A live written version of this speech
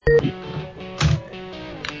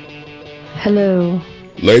Hello.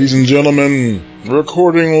 Ladies and gentlemen,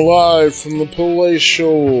 recording live from the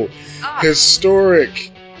palatial,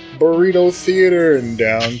 historic Burrito Theater in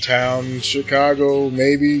downtown Chicago,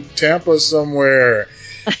 maybe Tampa somewhere.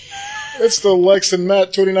 It's the Lex and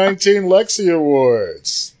Matt 2019 Lexi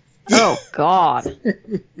Awards. Oh, God.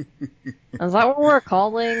 Is that what we're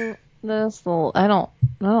calling this? Well, I don't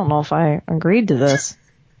know if I agreed to this.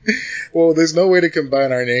 Well, there's no way to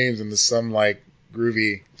combine our names into some,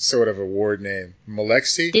 groovy sort of award name.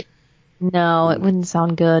 Malexi? No, it wouldn't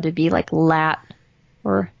sound good. It'd be like Lat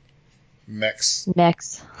or Mex.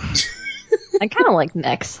 Mex. I kind of like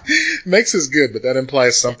Mex. Mex is good, but that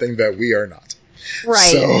implies something that we are not.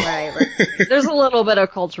 Right, So. right. There's a little bit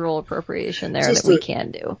of cultural appropriation there that we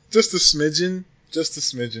can do. Just a smidgen.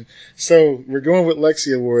 So, we're going with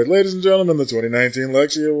Lexi Award. Ladies and gentlemen, the 2019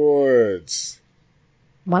 Lexi Awards.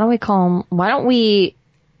 Why don't we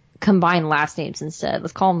combine last names instead?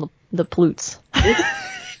 Let's call them the Plutes.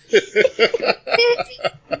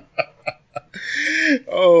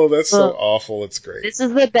 Oh, that's so awful. It's great. This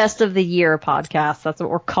is the best of the year podcast. That's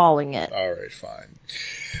what we're calling it. All right, fine.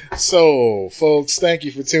 So, folks, thank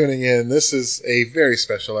you for tuning in. This is a very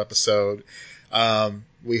special episode.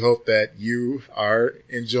 We hope that you are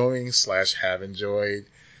enjoying / have enjoyed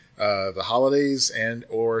the holidays and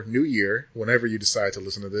or New Year whenever you decide to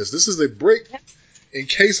listen to this. This is a break in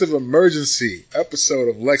case of emergency episode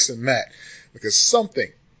of Lex and Matt, because something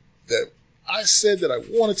that I said that I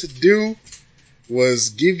wanted to do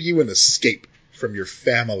was give you an escape from your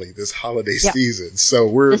family this holiday season. So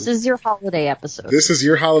this is your holiday episode. This is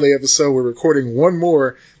your holiday episode. We're recording one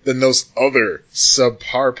more than those other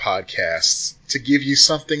subpar podcasts to give you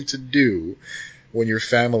something to do when your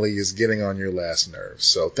family is getting on your last nerve.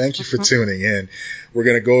 So thank you for tuning in. We're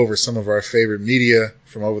going to go over some of our favorite media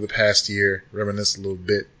from over the past year, reminisce a little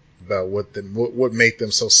bit about what made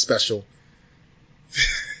them so special.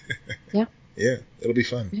 Yeah. Yeah, it'll be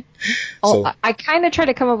fun. Yeah. So, I kind of try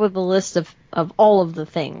to come up with a list of all of the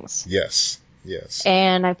things. Yes.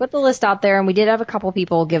 And I put the list out there, and we did have a couple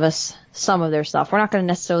people give us some of their stuff. We're not going to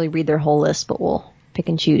necessarily read their whole list, but we'll pick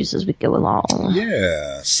and choose as we go along.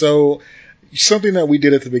 Yeah. So something that we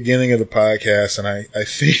did at the beginning of the podcast, and I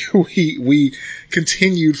think we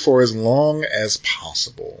continued for as long as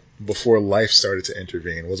possible before life started to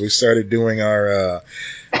intervene, was we started doing our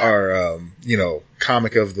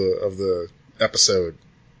comic of the episode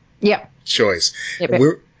choice. Yep.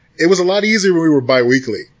 It was a lot easier when we were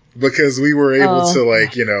bi-weekly because we were able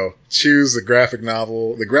to choose the graphic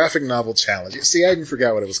novel challenge. See, I even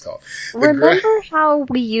forgot what it was called. Remember how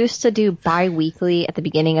we used to do bi-weekly at the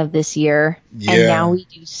beginning of this year? Yeah. And now we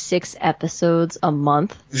do 6 episodes a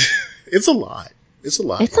month? It's a lot. It's a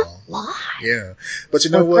lot. Yeah. But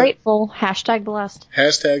you know what? We're grateful. #blessed.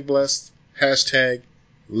 #blessed.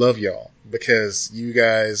 #love y'all. Because you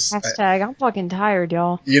guys... I'm fucking tired,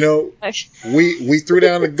 y'all. We threw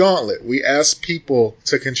down the gauntlet. We asked people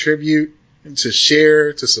to contribute, to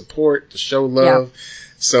share, to support, to show love. Yeah.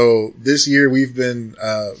 So this year we've been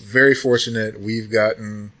very fortunate. We've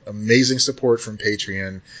gotten amazing support from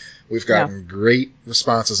Patreon. We've gotten great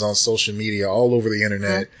responses on social media all over the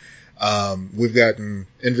internet. We've gotten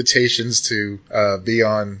invitations to be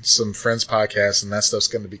on some friends' podcasts, and that stuff's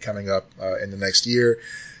going to be coming up in the next year.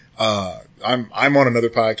 I'm on another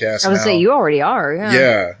podcast now. I would say you already are,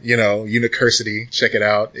 yeah. University. Check it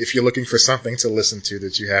out. If you're looking for something to listen to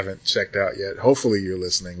that you haven't checked out yet, hopefully you're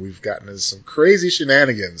listening. We've gotten into some crazy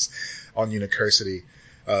shenanigans on University.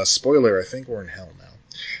 Spoiler, I think we're in hell now.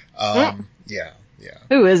 Yeah.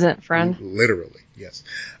 Who isn't, friend? Literally, yes.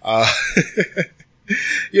 And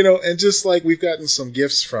just we've gotten some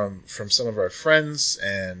gifts from some of our friends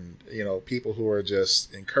and, people who are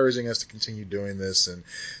just encouraging us to continue doing this. And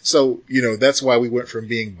so, that's why we went from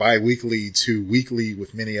being bi-weekly to weekly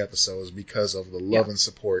with mini episodes, because of the love and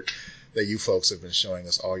support that you folks have been showing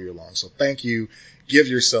us all year long. So thank you. Give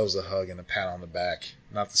yourselves a hug and a pat on the back.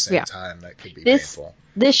 Not at the same time. That could be painful.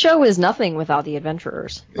 This show is nothing without the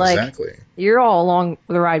adventurers. Exactly. You're all along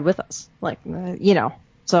the ride with us.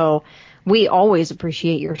 So we always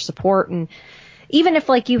appreciate your support. And even if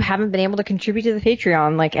you haven't been able to contribute to the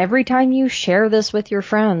Patreon, every time you share this with your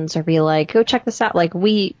friends or be go check this out,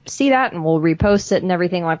 we see that and we'll repost it and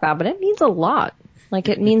everything like that. But it means a lot.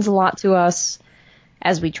 It means a lot to us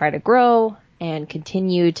as we try to grow and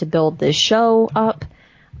continue to build this show up.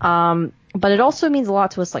 But it also means a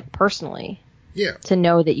lot to us personally. Yeah. To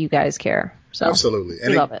know that you guys care. So absolutely.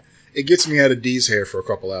 And we love it. It gets me out of Dee's hair for a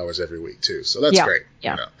couple hours every week too. So that's great.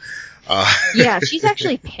 Yeah. Yeah, she's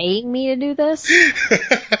actually paying me to do this.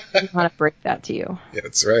 I want to break that to you. Yeah,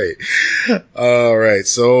 that's right. All right,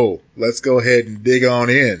 so let's go ahead and dig on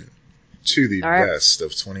in to the All right. best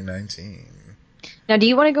of 2019. Now, do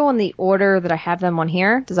you want to go in the order that I have them on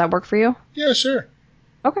here? Does that work for you? Yeah, sure.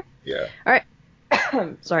 Okay. Yeah. All right.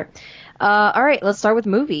 Sorry. All right. Let's start with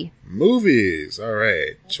movie. Movies. All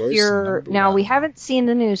right. Choice number Now, one. we haven't seen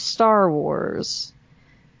the new Star Wars,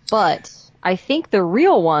 but I think the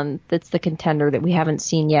real one that's the contender that we haven't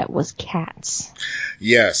seen yet was Cats.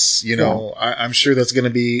 Yes. I'm sure that's going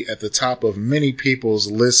to be at the top of many people's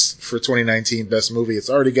lists for 2019 best movie. It's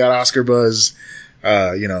already got Oscar buzz.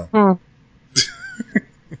 Yeah.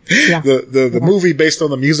 The movie based on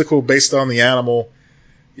the musical, based on the animal.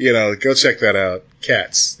 Go check that out.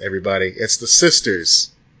 Cats, everybody. It's the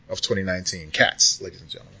sisters of 2019. Cats, ladies and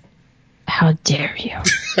gentlemen. How dare you?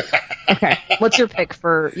 Okay. What's your pick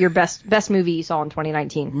for your best movie you saw in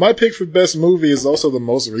 2019? My pick for best movie is also the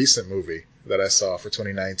most recent movie that I saw for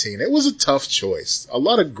 2019. It was a tough choice. A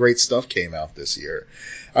lot of great stuff came out this year.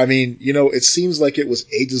 I mean, it seems like it was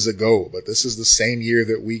ages ago, but this is the same year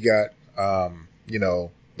that we got,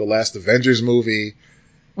 the last Avengers movie.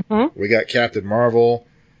 Mm-hmm. We got Captain Marvel.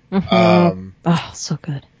 Oh, so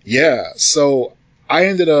good. Yeah. So I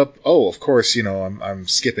ended up, of course, I'm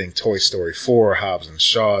skipping Toy Story 4, Hobbs and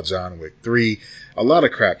Shaw, John Wick 3. A lot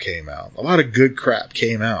of crap came out. A lot of good crap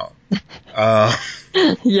came out.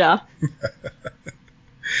 Yeah.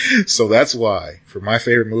 So that's why, for my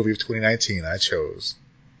favorite movie of 2019, I chose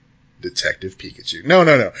Detective Pikachu.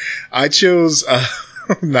 No. I chose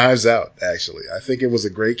Knives Out, actually. I think it was a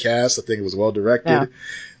great cast. I think it was well directed. Yeah.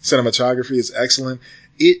 Cinematography is excellent.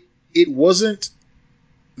 It wasn't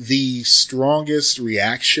the strongest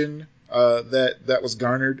reaction that was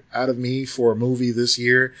garnered out of me for a movie this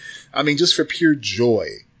year. I mean, just for pure joy,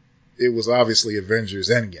 it was obviously Avengers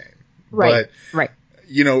Endgame. Right. But,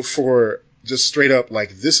 for just straight up,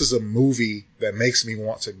 like, this is a movie that makes me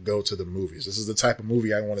want to go to the movies. This is the type of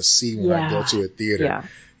movie I want to see when I go to a theater. Yeah.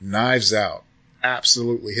 Knives Out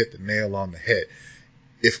absolutely hit the nail on the head.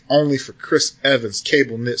 If only for Chris Evans'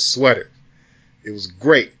 cable knit sweater. It was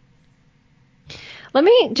great. Let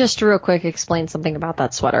me just real quick explain something about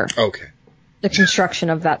that sweater. Okay. The construction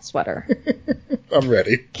of that sweater. I'm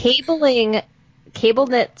ready. Cable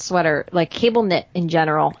knit sweater, like cable knit in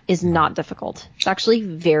general, is not difficult. It's actually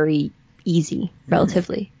very easy,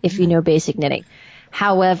 relatively, if you know basic knitting.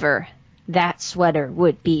 However, that sweater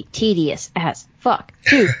would be tedious as fuck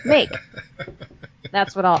to make.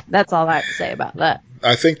 That's all I have to say about that.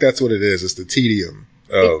 I think that's what it is. It's the tedium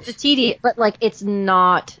It's the tedium, but like it's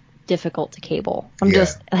not difficult to cable.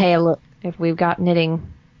 Hey, look, if we've got knitting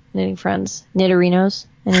friends, knitterinos,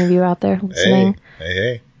 any of you out there listening?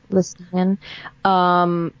 Hey. Listening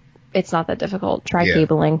in. It's not that difficult. Try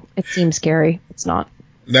cabling. It seems scary. It's not.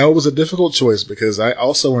 No, it was a difficult choice because I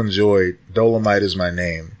also enjoyed Dolomite Is My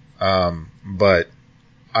Name. But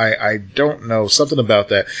I don't know, something about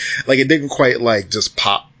that. Like, it didn't quite, like, just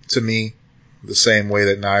pop to me the same way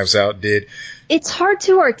that Knives Out did. It's hard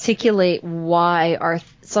to articulate why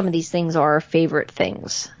some of these things are our favorite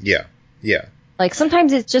things. Yeah. Like,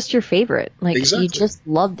 sometimes it's just your favorite. Like, exactly. You just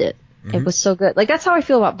loved it. Mm-hmm. It was so good. Like, that's how I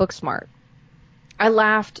feel about Booksmart. I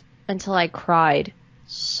laughed until I cried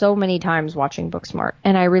so many times watching Booksmart.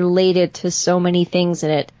 And I related to so many things in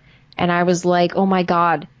it. And I was like, oh my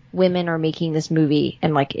God, women are making this movie.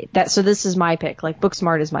 And like that. So this is my pick. Like,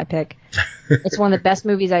 Booksmart is my pick. It's one of the best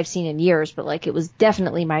movies I've seen in years. But like, it was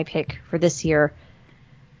definitely my pick for this year.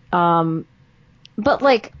 But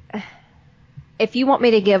like, if you want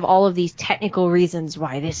me to give all of these technical reasons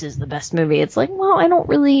why this is the best movie, it's like, well, I don't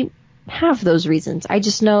really have those reasons. I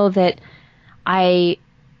just know that I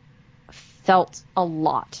felt a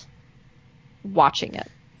lot watching it.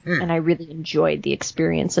 And I really enjoyed the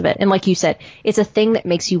experience of it. And like you said, it's a thing that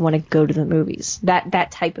makes you want to go to the movies.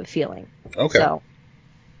 That type of feeling. Okay. So,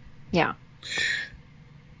 yeah.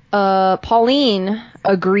 Pauline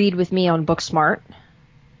agreed with me on Booksmart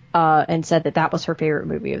and said that was her favorite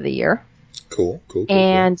movie of the year. Cool.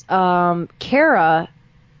 And Kara,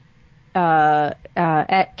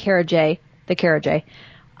 at Kara J, the Kara J,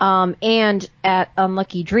 and at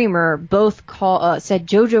Unlucky Dreamer both said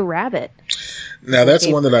Jojo Rabbit. Now, that's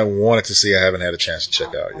one that I wanted to see. I haven't had a chance to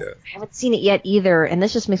check out yet. I haven't seen it yet either, and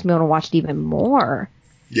this just makes me want to watch it even more.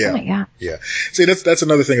 Yeah. Oh my God. Yeah. See, that's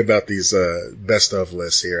another thing about these best of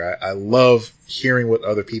lists here. I love hearing what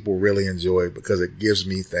other people really enjoy because it gives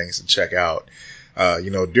me things to check out,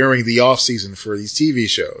 during the off season for these TV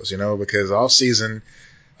shows, because off season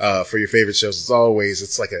for your favorite shows,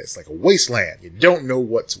 it's like a wasteland. You don't know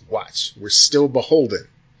what to watch. We're still beholden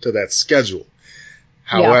to that schedule.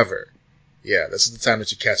 However, this is the time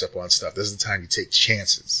that you catch up on stuff. This is the time you take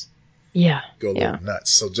chances. Yeah. Go a little nuts.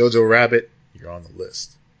 So Jojo Rabbit, you're on the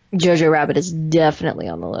list. Jojo Rabbit is definitely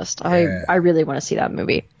on the list. Yeah. I really want to see that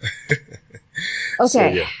movie. Okay. So,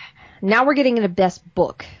 yeah. Now we're getting into best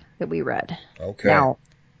book that we read. Okay. Now,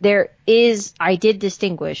 I did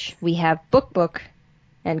distinguish. We have book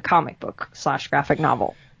and comic book / graphic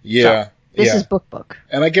novel. Yeah. So, this is book.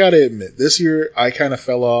 And I gotta admit, this year I kind of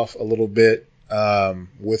fell off a little bit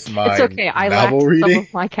with my It's okay. I novel lacked reading. some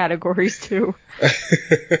of my categories too.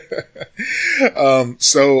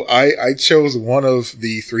 So I chose one of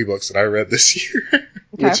the 3 books that I read this year,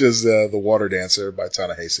 which is The Water Dancer by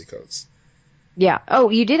Ta-Nehisi Coates. Yeah. Oh,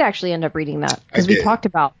 you did actually end up reading that because we talked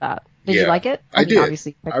about that. Did you like it? I did.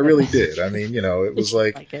 Obviously, I really did. I mean, it was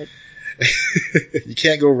like it? you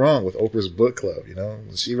can't go wrong with Oprah's book club.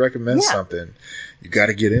 When she recommends something, you got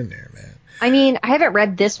to get in there, man. I mean, I haven't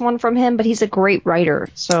read this one from him, but he's a great writer.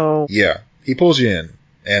 So yeah, he pulls you in,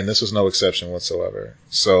 and this was no exception whatsoever.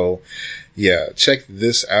 So yeah, check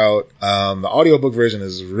this out. The audiobook version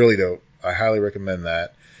is really dope. I highly recommend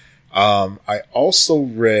that. I also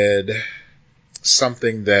read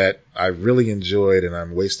something that I really enjoyed, and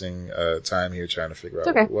I'm wasting time here trying to figure out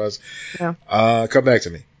what it was. Yeah. Come back to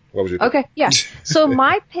me. What was your pick? Okay, yeah. So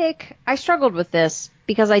my pick, I struggled with this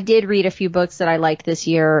because I did read a few books that I liked this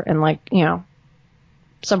year, and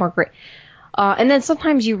some are great. And then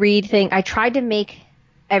sometimes you read things. I tried to make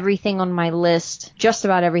everything on my list, just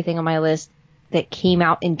about everything on my list that came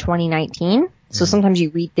out in 2019. So sometimes you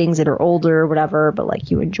read things that are older or whatever,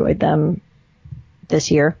 but you enjoyed them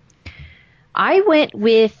this year. I went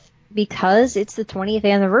with, because it's the 20th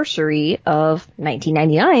anniversary of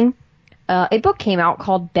 1999, a book came out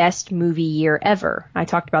called Best Movie Year Ever. I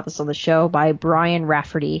talked about this on the show, by Brian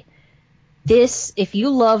Rafferty. This, if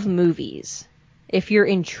you love movies, if you're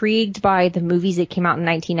intrigued by the movies that came out in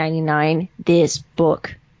 1999, this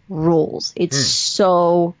book rules. It's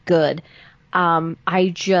so good.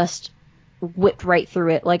 I just whipped right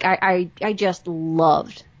through it. I just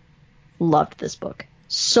loved this book.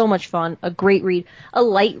 So much fun. A great read. A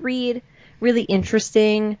light read. Really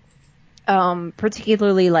interesting.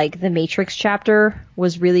 Particularly the Matrix chapter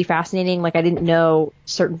was really fascinating. I didn't know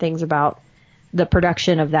certain things about the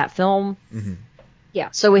production of that film. Mm-hmm. Yeah.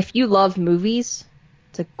 So if you love movies,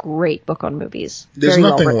 it's a great book on movies. There's Very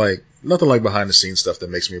nothing well nothing like behind the scenes stuff that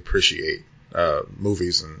makes me appreciate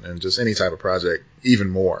movies and just any type of project even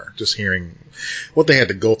more. Just hearing what they had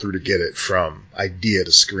to go through to get it from idea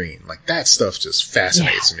to screen. That stuff just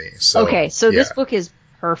fascinates me. So, okay. So this book is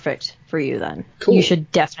perfect for you then. Cool. You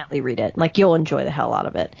should definitely read it. You'll enjoy the hell out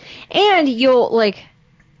of it. And you'll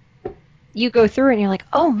you go through and you're like,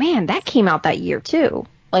 oh man, that came out that year too.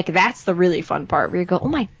 That's the really fun part where you go, oh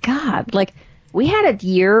my God. We had a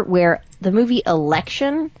year where the movie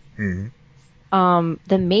Election,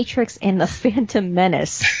 The Matrix, and The Phantom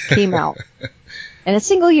Menace came out in a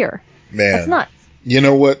single year. Man. That's nuts. You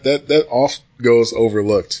know what? That off goes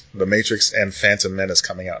overlooked. The Matrix and Phantom Menace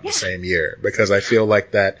coming out in the same year, because I feel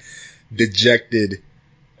like that dejected,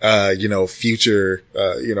 future,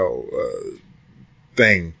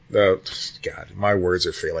 thing. God, my words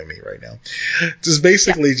are failing me right now. Just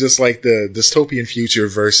basically just the dystopian future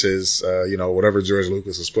versus, whatever George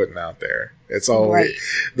Lucas was putting out there. It's all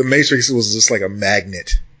The Matrix was just like a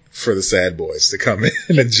magnet for the sad boys to come in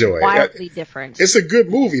and enjoy. Wildly different. It's a good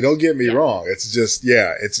movie, don't get me wrong. It's just,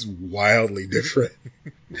 it's wildly different.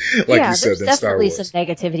 You said, than Star Wars. There's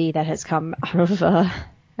definitely some negativity that has come out of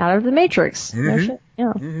the Matrix.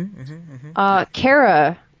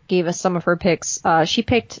 Kara gave us some of her picks. She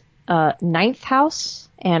picked Ninth House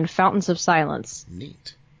and Fountains of Silence.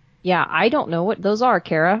 Neat. Yeah, I don't know what those are,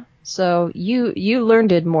 Kara. So you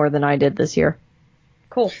learned more than I did this year.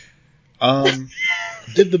 Cool.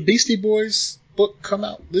 Did the Beastie Boys book come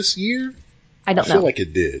out this year? I don't know. I feel like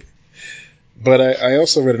it did. But I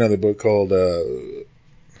also read another book called, what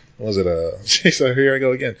was it? So here I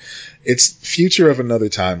go again. It's Future of Another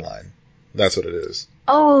Timeline. That's what it is.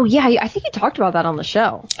 Oh, yeah. I think you talked about that on the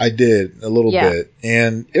show. I did, a little bit.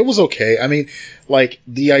 And it was okay. I mean,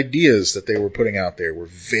 the ideas that they were putting out there were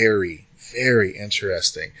very, very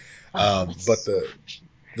interesting. But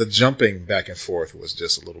the jumping back and forth was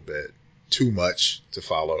just a little bit too much to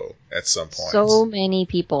follow at some point. So many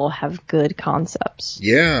people have good concepts.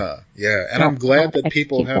 Yeah. And I'm glad that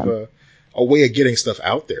people have a way of getting stuff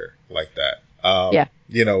out there like that.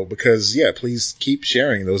 Because, please keep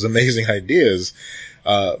sharing those amazing ideas.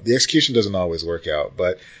 The execution doesn't always work out,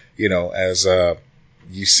 but, as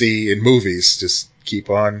you see in movies, just keep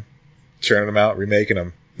on churning them out, remaking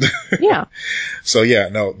them. Yeah. So,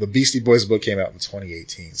 the Beastie Boys book came out in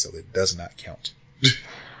 2018, so it does not count.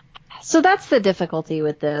 So that's the difficulty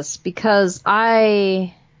with this, because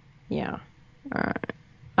I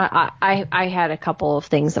I had a couple of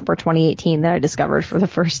things that were 2018 that I discovered for the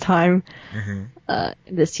first time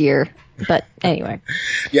this year. But anyway.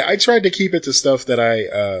 Yeah, I tried to keep it to stuff that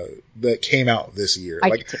that came out this year.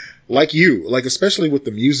 Like you, like especially with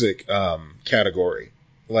the music category.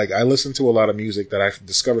 Like I listened to a lot of music that I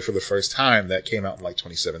discovered for the first time that came out in like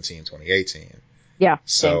 2017, 2018. Yeah.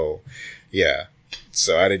 So, yeah.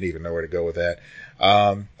 So I didn't even know where to go with that.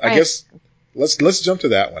 I guess let's jump to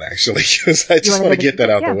that one actually, because I just want to get that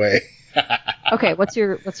out the way. Okay, what's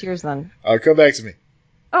yours then? Come back to me.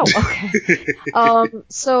 Oh, okay.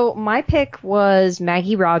 So my pick was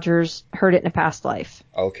Maggie Rogers, Heard It in a Past Life.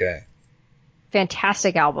 Okay.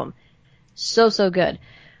 Fantastic album. So good.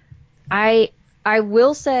 I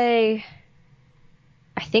will say,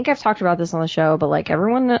 I think I've talked about this on the show, but like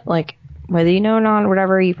everyone, like whether you know or not or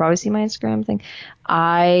whatever, you probably see my Instagram thing.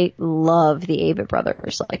 I love the Avett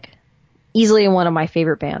Brothers, like easily one of my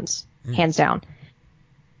favorite bands, hands down.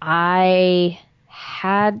 I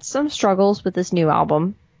had some struggles with this new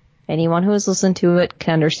album. Anyone who has listened to it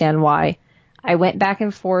can understand why. I went back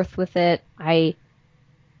and forth with it. I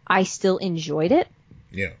still enjoyed it.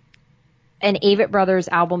 Yeah. An Avett Brothers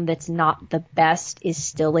album that's not the best is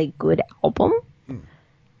still a good album.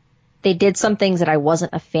 They did some things that I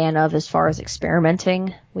wasn't a fan of as far as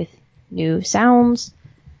experimenting with new sounds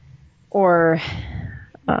or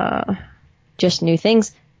just new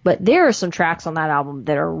things. But there are some tracks on that album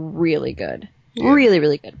that are really good. Yeah. Really,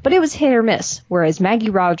 really good. But it was hit or miss. Whereas Maggie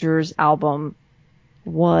Rogers' album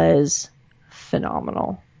was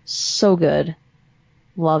phenomenal. So good.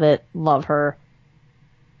 Love it. Love her.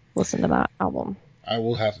 Listen to that album. I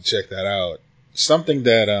will have to check that out. Something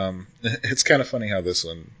that, it's kind of funny how this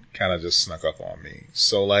one kind of just snuck up on me.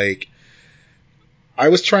 So, like, I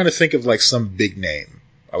was trying to think of, like, some big name.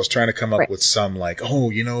 I was trying to come up with some, like,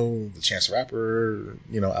 the Chance the Rapper,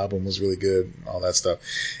 album was really good, all that stuff.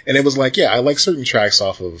 And it was like, yeah, I like certain tracks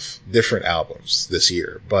off of different albums this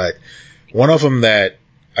year. But one of them that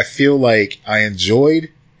I feel like I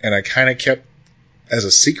enjoyed and I kind of kept as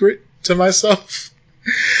a secret to myself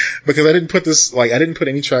because I didn't put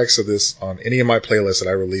any tracks of this on any of my playlists that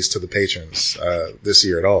I released to the patrons this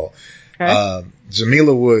year at all. Okay.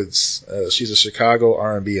 Jamila Woods, she's a Chicago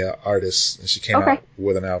R&B artist, and she came out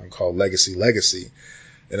with an album called Legacy,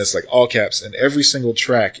 and it's like all caps, and every single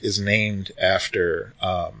track is named after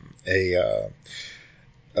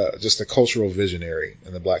just a cultural visionary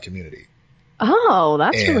in the Black community. Oh,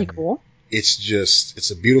 that's really cool.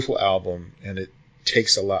 It's a beautiful album, and it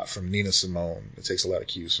takes a lot from Nina Simone. It takes a lot of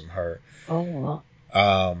cues from her. Oh.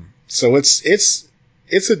 So it's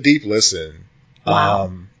a deep listen.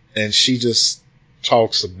 Wow. And she just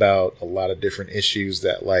talks about a lot of different issues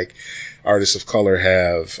that like artists of color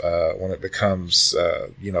have when it becomes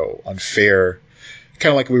unfair.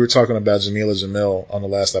 Kind of like we were talking about Jamila Jamil on the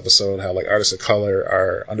last episode, how like artists of color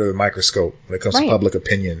are under the microscope when it comes to public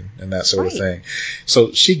opinion and that sort of thing.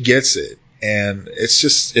 So she gets it, and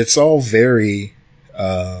it's all very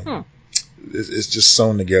it's just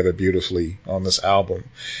sewn together beautifully on this album,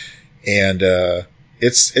 and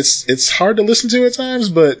it's hard to listen to at times,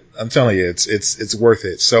 but I'm telling you, it's worth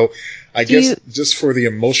it. So I guess just for the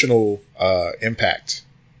emotional impact,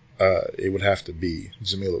 it would have to be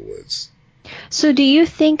Jamila Woods. So do you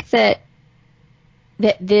think so do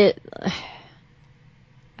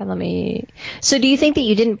you think that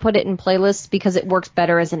you didn't put it in playlists because it works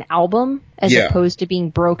better as an album as opposed to being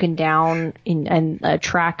broken down and a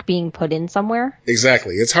track being put in somewhere?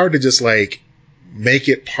 Exactly. It's hard to just like make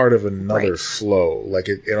it part of another flow. Like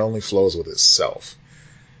it only flows with itself.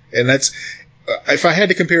 And that's, if I had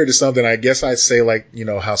to compare it to something, I guess I'd say like,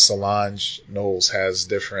 how Solange Knowles has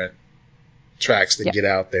different tracks that get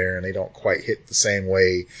out there and they don't quite hit the same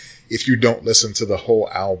way if you don't listen to the whole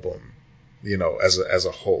album, as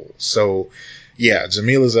a whole. So yeah,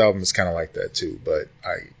 Jamila's album is kind of like that too, but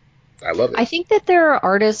I love it. I think that there are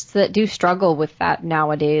artists that do struggle with that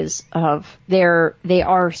nowadays of they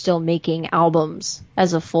are still making albums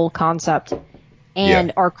as a full concept,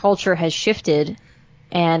 and our culture has shifted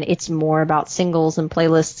and it's more about singles and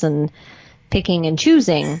playlists and picking and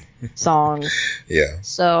choosing songs. Yeah.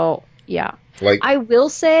 So yeah. Like, I will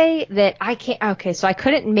say that I can't. Okay, so I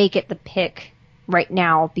couldn't make it the pick right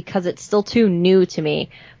now because it's still too new to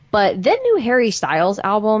me. But the new Harry Styles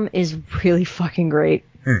album is really fucking great.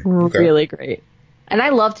 Really great. And I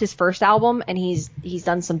loved his first album, and he's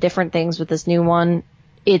done some different things with this new one.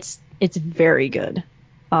 It's very good.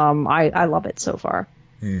 I love it so far.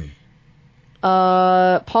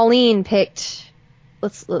 Pauline picked.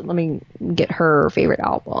 Let me get her favorite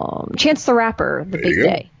album. Chance the Rapper, The Big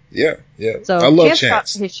Day. Yeah. So I love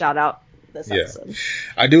Chance got his shout out this episode.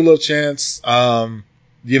 I do love Chance.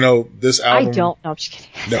 This album. I don't. No, I'm just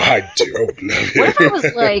kidding. No, I do. Love it. What if I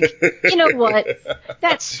was like, you know what?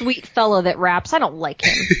 That sweet fella that raps, I don't like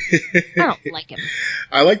him. I don't like him.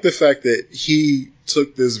 I like the fact that he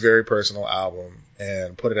took this very personal album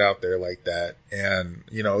and put it out there like that. And,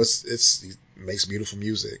 he makes beautiful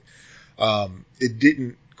music. It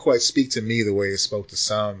didn't quite speak to me the way it spoke to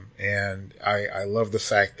some. And I love the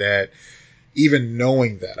fact that even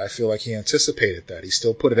knowing that, I feel like he anticipated that. He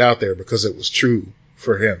still put it out there because it was true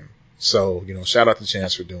for him. So, shout out to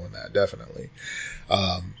Chance for doing that, definitely.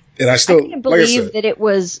 And I couldn't believe that it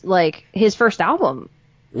was like his first album.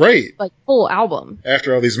 Right. Like full album.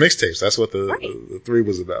 After all these mixtapes, that's what the 3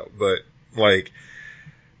 was about. But like,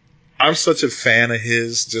 I'm such a fan of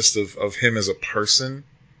his, just of him as a person.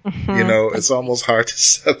 Mm-hmm. It's almost hard to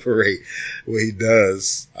separate what he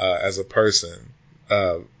does as a person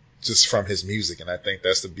just from his music, and I think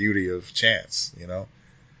that's the beauty of Chance.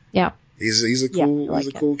 Yeah. He's a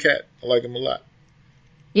cool cat. I like him a lot.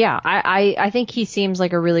 Yeah, I think he seems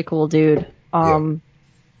like a really cool dude.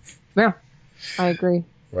 Yeah, I agree.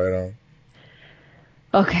 Right on.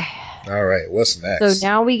 Okay. All right, what's next? So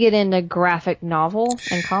now we get into graphic novel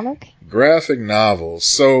and comic. Graphic novels.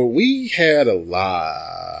 So we had a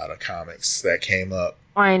lot of comics that came up.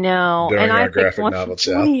 I know. During and our I graphic one novel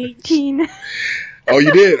from 2018. Oh,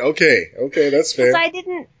 you did? Okay, that's fair. I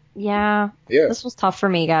didn't. Yeah. This was tough for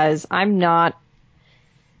me, guys. I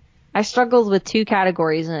struggled with 2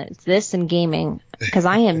 categories, and it's this and gaming, because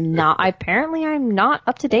I'm not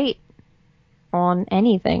up to date on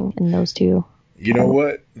anything in those 2. You know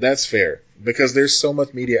what? That's fair, because there's so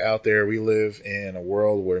much media out there. We live in a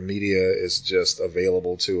world where media is just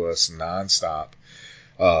available to us nonstop,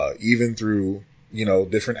 even through,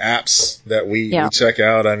 different apps that we check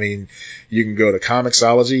out. I mean, you can go to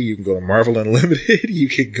Comixology, you can go to Marvel Unlimited, you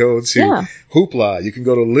can go to Hoopla, you can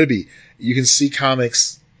go to Libby. You can see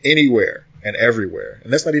comics anywhere and everywhere.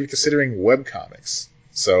 And that's not even considering webcomics.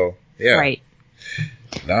 So, yeah. Right.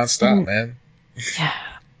 Nonstop, man.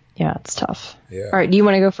 Yeah, it's tough. Yeah. All right, do you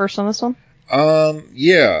want to go first on this one?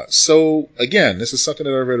 Yeah. So, again, this is something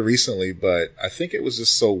that I read recently, but I think it was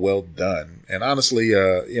just so well done. And honestly,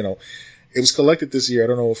 it was collected this year. I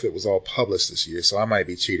don't know if it was all published this year, so I might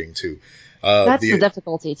be cheating too. That's the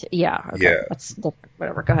difficulty. Yeah. Okay. Yeah. That's different.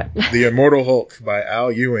 Whatever. Go ahead. The Immortal Hulk by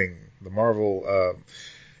Al Ewing, the Marvel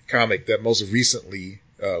comic that most recently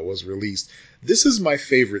was released. This is my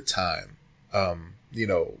favorite time,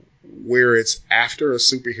 where it's after a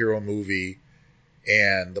superhero movie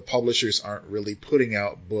and the publishers aren't really putting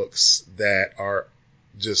out books that are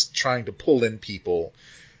just trying to pull in people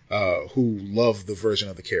who love the version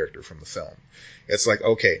of the character from the film. It's like,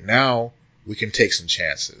 okay, now we can take some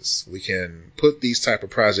chances. We can put these type of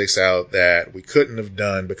projects out that we couldn't have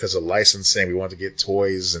done because of licensing. We want to get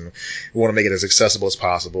toys and we want to make it as accessible as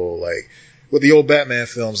possible. Like with the old Batman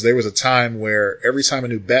films, there was a time where every time a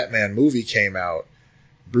new Batman movie came out,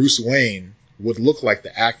 Bruce Wayne would look like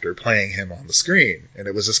the actor playing him on the screen. And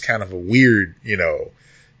it was just kind of a weird,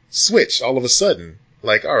 switch all of a sudden.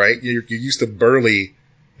 Like, all right, you're used to burly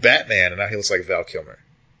Batman and now he looks like Val Kilmer.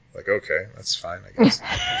 Like, okay, that's fine, I guess.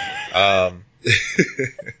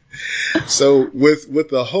 So with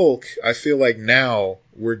the Hulk, I feel like now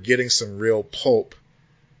we're getting some real pulp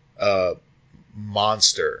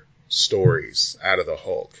monster stories out of the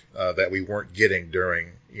Hulk that we weren't getting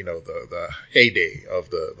during, the heyday of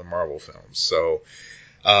the Marvel films. So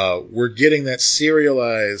we're getting that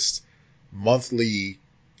serialized monthly,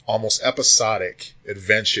 almost episodic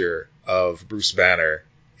adventure of Bruce Banner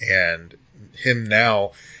and him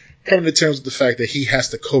now coming to terms with the fact that he has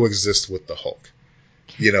to coexist with the Hulk,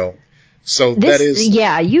 So this, that is...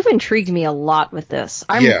 Yeah, you've intrigued me a lot with this.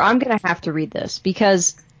 I'm going to have to read this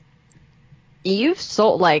because you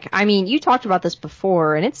talked about this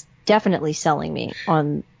before and it's definitely selling me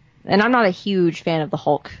on, and I'm not a huge fan of the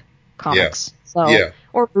Hulk comics.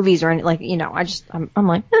 Or movies or anything, I'm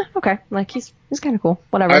like, okay, like he's kind of cool,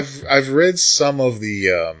 whatever. I've read some of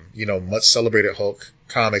the, much celebrated Hulk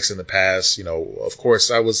comics in the past. Of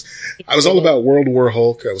course I was all about World War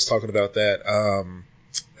Hulk. I was talking about that.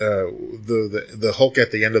 The Hulk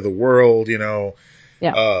at the End of the World, the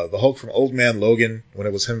Hulk from Old Man Logan when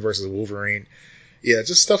it was him versus Wolverine. Yeah,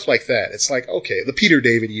 just stuff like that. It's like, okay, the Peter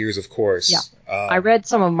David years, of course. Yeah. I read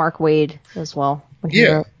some of Mark Waid as well when he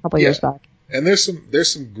wrote a couple years back. And there's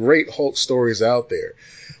some great Hulk stories out there.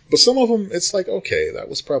 But some of them, it's like, okay, that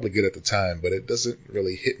was probably good at the time, but it doesn't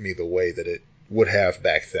really hit me the way that it would have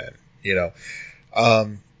back then,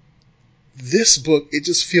 This book, it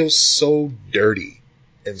just feels so dirty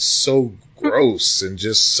and so gross and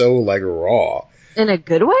just so like raw. In a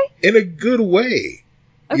good way? In a good way.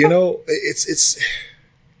 Okay. It's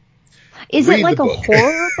Is read it like the a book.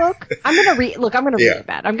 horror book? I'm gonna read. Look, I'm gonna read Yeah. it,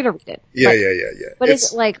 Matt. I'm gonna read it. Yeah, But, yeah. but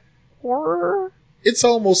is it like horror? It's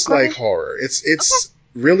almost Okay. like horror. It's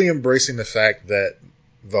really embracing the fact that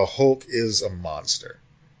the Hulk is a monster.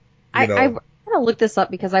 You know? I'm gonna look this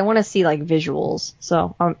up because I want to see like visuals.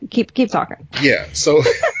 So keep talking. Yeah. So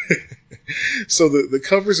so the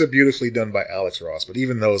covers are beautifully done by Alex Ross, but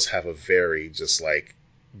even those have a very just like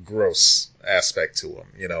gross aspect to them.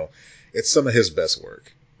 You know, it's some of his best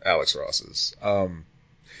work, Alex Ross's.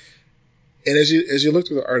 And as you look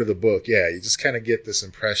through the art of the book, yeah, you just kind of get this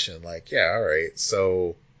impression, like, yeah, all right,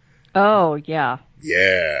 so. Oh yeah.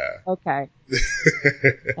 Yeah. Okay.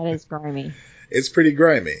 That is grimy. It's pretty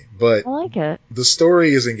grimy, but I like it. the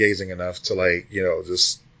story is engaging enough to, like, you know,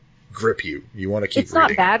 just grip you. You want to keep It's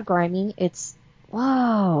reading. not bad grimy. It's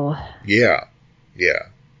whoa. Yeah.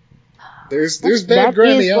 There's bad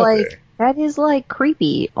grimy out there. That is like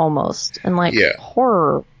creepy almost and like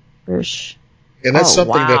horror-ish. And that's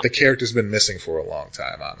something that the character's been missing for a long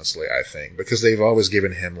time, honestly, I think, because they've always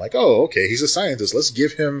given him like, oh, okay, he's a scientist. Let's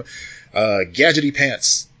give him gadgety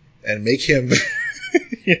pants and make him,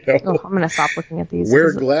 you know. Oh, I'm gonna stop looking at these.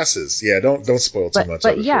 Wear glasses. Yeah, don't spoil too much.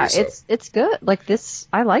 But of it yeah, for yourself. it's good. Like this,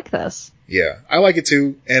 I like this. Yeah, I like it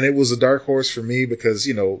too, and it was a dark horse for me because,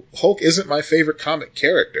 you know, Hulk isn't my favorite comic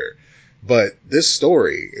character, but this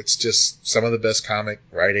story, it's just some of the best comic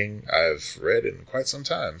writing I've read in quite some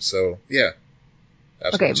time. So yeah.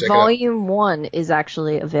 Okay, Volume 1 is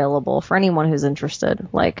actually available for anyone who's interested.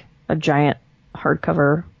 Like, a giant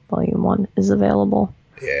hardcover Volume 1 is available.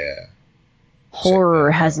 Yeah. Horror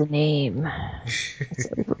has a name. That's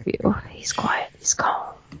a review. He's quiet. He's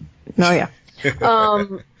calm. No, yeah.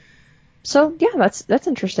 So, yeah, that's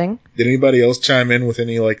interesting. Did anybody else chime in with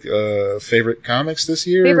any, like, favorite comics this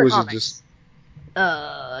year? Favorite or was comics? It just...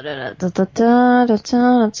 I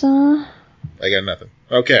got nothing.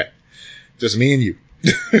 Okay. Just me and you.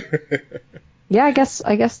 Yeah, I guess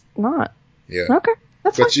not. Yeah. Okay,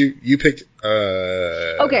 that's fine. But you picked.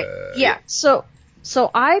 Okay, yeah. So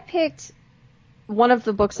I picked one of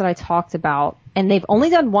the books that I talked about, and they've only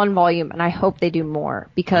done one volume, and I hope they do more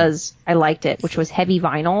because I liked it, which was Heavy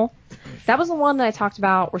Vinyl. That was the one that I talked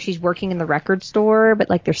about where she's working in the record store, but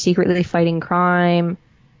like they're secretly fighting crime,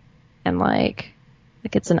 and like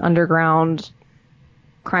it's an underground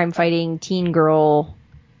crime fighting teen girl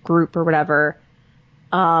group or whatever.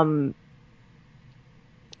 And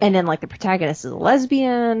then like the protagonist is a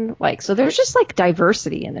lesbian, like, so there's just like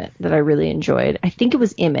diversity in it that I really enjoyed. I think it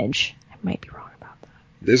was Image. I might be wrong about that.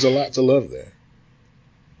 There's a lot to love there.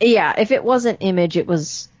 Yeah, if it wasn't Image, it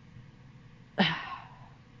was,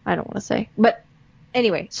 I don't want to say, but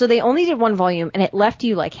anyway, so they only did one volume and it left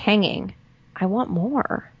you like hanging. I want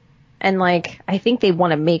more. And like, I think they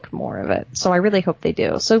want to make more of it. So I really hope they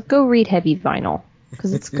do. So go read Heavy Vinyl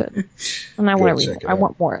because it's good. And I want to read more. I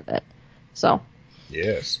want more of it. So.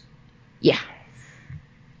 Yes. Yeah.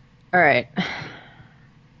 All right.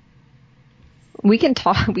 We can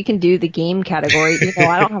do the game category, even though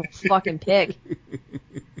I don't have a fucking pick.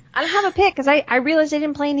 I don't have a pick because I realized I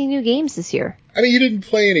didn't play any new games this year. I mean, you didn't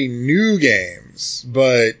play any new games,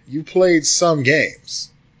 but you played some games.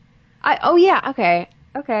 Oh yeah, okay.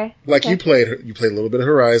 Like you played a little bit of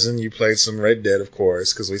Horizon. You played some Red Dead, of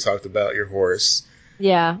course, because we talked about your horse.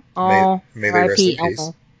 Yeah. Oh, may they rest in peace.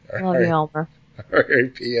 Love you, Elmer.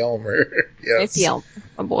 R.I.P. Elmer. Yes. R.I.P. Elmer,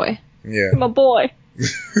 my boy. Yeah. My boy.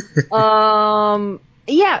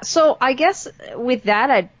 Yeah, so I guess with that,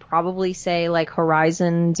 I'd probably say like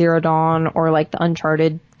Horizon Zero Dawn or like the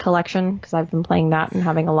Uncharted collection because I've been playing that and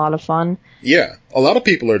having a lot of fun. Yeah, a lot of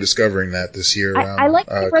people are discovering that this year. I like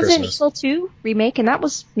the Resident Evil 2 remake, and that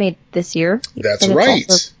was made this year. That's right.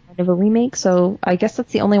 It's also kind of a remake, so I guess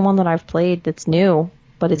that's the only one that I've played that's new,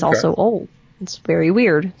 but it's also old. It's very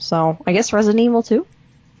weird. So I guess Resident Evil 2.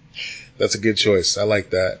 That's a good choice. I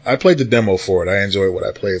like that. I played the demo for it. I enjoyed what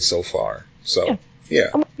I played so far. So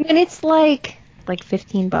yeah. And it's like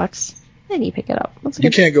 $15. Then you pick it up.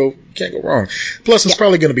 You can't go wrong. Plus, it's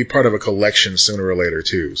probably going to be part of a collection sooner or later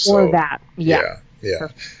too. So, or that. Yeah.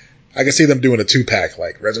 Perfect. I can see them doing a 2-pack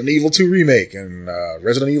like Resident Evil 2 remake and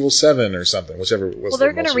Resident Evil 7 or something, whichever was. Well,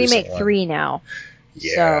 they're going to remake 3 now.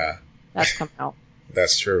 Yeah, so that's coming out.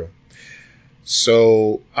 That's true.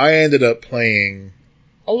 So I ended up playing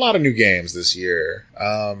a lot of new games this year.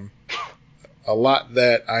 A lot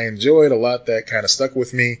that I enjoyed, a lot that kind of stuck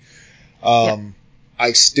with me.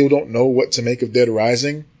 I still don't know what to make of Dead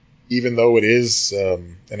Rising, even though it is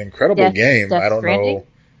an incredible game. I don't know.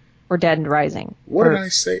 Or Dead Rising. What did I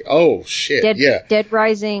say? Oh, shit. Dead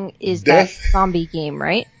Rising is that zombie game,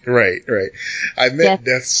 right? Right. I meant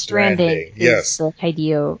Death Stranding. Yes. Is the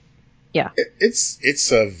Hideo Yeah.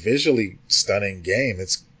 It's a visually stunning game.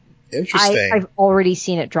 It's interesting. I've already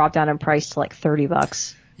seen it drop down in price to like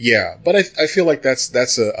 $30. Yeah, but I feel like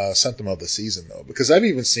that's a symptom of the season though, because I've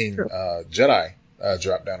even seen Jedi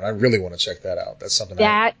drop down. I really want to check that out. That's something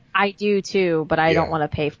I do too, but I don't want to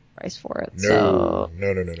pay full price for it. No.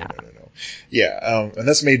 Yeah, and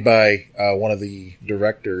that's made by one of the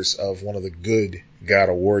directors of one of the good God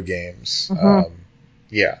of War games. Mm-hmm.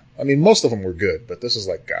 Yeah, I mean most of them were good, but this is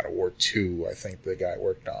like God of War 2, I think the guy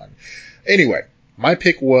worked on. Anyway, my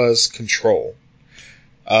pick was Control.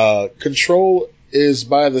 Control is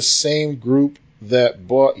by the same group that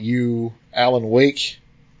bought you Alan Wake,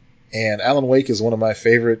 and Alan Wake is one of my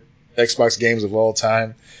favorite Xbox games of all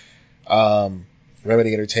time.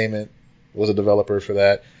 Remedy Entertainment was a developer for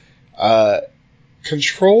that.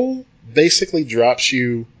 Control basically drops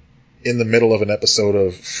you in the middle of an episode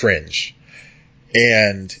of Fringe.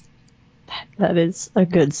 And that is a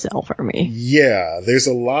good sell for me. Yeah, there's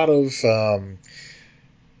a lot of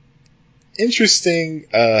interesting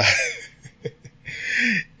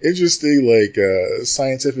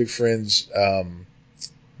scientific fringe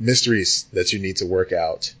mysteries that you need to work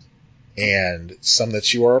out, and some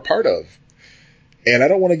that you are a part of. And I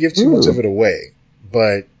don't want to give too much of it away,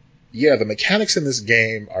 but yeah, the mechanics in this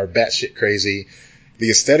game are batshit crazy. The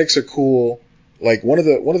aesthetics are cool. Like one of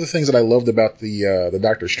the things that I loved about the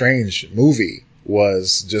Doctor Strange movie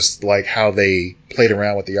was just like how they played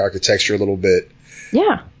around with the architecture a little bit.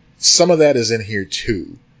 Yeah. Some of that is in here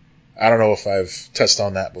too. I don't know if I've touched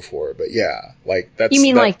on that before, but yeah, like that's. You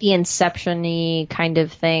mean like the Inception-y kind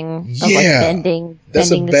of thing? Yeah, of like bending the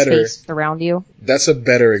space around you. That's a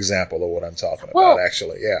better example of what I'm talking about,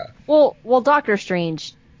 actually. Yeah. Well, Doctor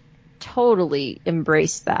Strange totally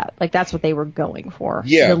embraced that. Like that's what they were going for.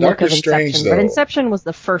 Yeah, the look Doctor of Strange, Inception. though. But Inception was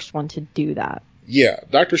the first one to do that. Yeah,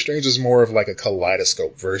 Doctor Strange is more of like a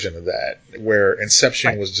kaleidoscope version of that, where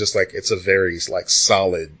Inception was just like it's a very like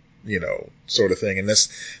solid, sort of thing. And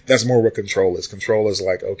that's more what Control is. Control is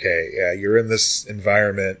like, okay, yeah, you're in this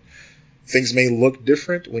environment. Things may look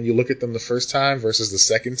different when you look at them the first time versus the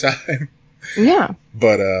second time. Yeah.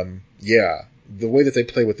 But yeah, the way that they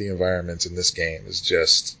play with the environments in this game is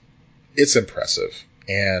just, it's impressive.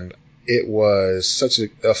 And it was such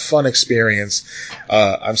a fun experience.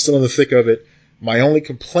 I'm still in the thick of it. My only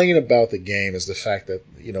complaint about the game is the fact that,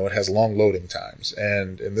 it has long loading times.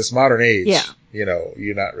 And in this modern age,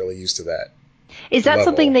 you're not really used to that. Is that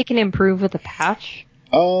something they can improve with a patch?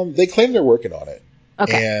 They claim they're working on it.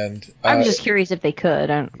 Okay. And I was just curious if they could.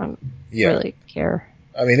 I don't really care.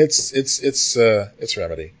 I mean, it's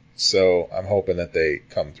Remedy. So I'm hoping that they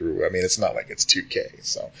come through. I mean, it's not like it's 2K.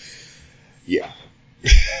 So, yeah.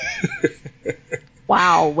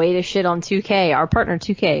 Wow, way to shit on 2K, our partner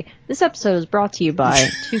 2K. This episode is brought to you by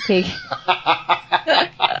 2K.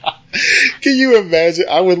 Can you imagine?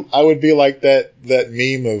 I would be like that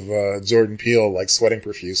meme of Jordan Peele like sweating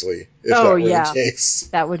profusely if that were the case.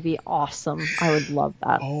 That would be awesome. I would love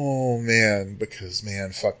that. Oh man, because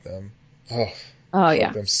fuck them. Fuck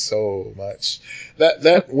them so much.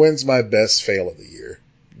 That wins my best fail of the year.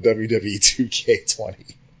 WWE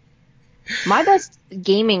 2K20. My best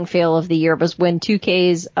gaming fail of the year was when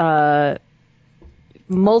 2K's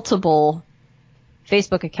multiple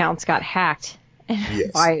Facebook accounts got hacked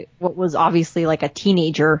by what was obviously like a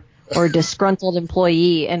teenager or a disgruntled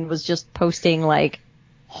employee and was just posting like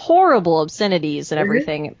horrible obscenities and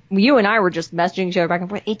everything. You and I were just messaging each other back and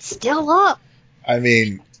forth. It's still up. I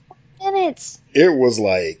mean, minutes. It was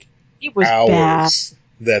like hours bad.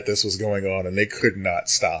 that this was going on, and they could not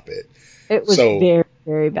stop it. It was very,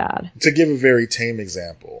 very bad. To give a very tame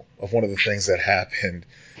example of one of the things that happened,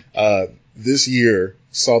 this year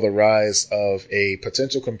saw the rise of a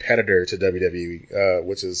potential competitor to WWE,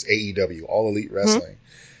 which is AEW, All Elite Wrestling.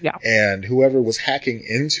 Mm-hmm. Yeah. And whoever was hacking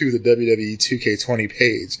into the WWE 2K20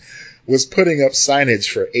 page was putting up signage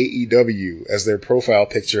for AEW as their profile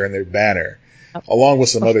picture and their banner, along with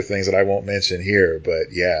some other things that I won't mention here.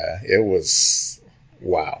 But yeah, it was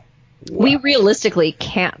wow. We realistically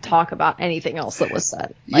can't talk about anything else that was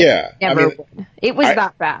said. It was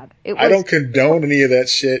that bad. I don't condone any of that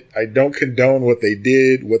shit. I don't condone what they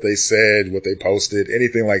did, what they said, what they posted,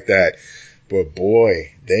 anything like that. But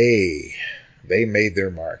boy, they made their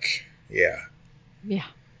mark. Yeah. Yeah.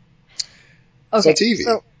 Okay. So TV.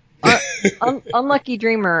 So, Unlucky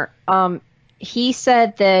Dreamer, he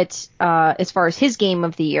said that as far as his game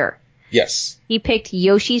of the year, yes, he picked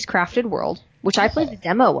Yoshi's Crafted World, which I played the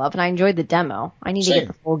demo of, and I enjoyed the demo. I need to get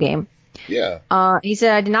the full game. Yeah. He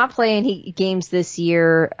said, I did not play any games this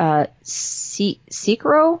year.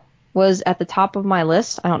 Sekiro was at the top of my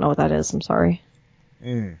list. I don't know what that is. I'm sorry.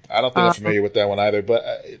 I don't think I'm familiar with that one either, but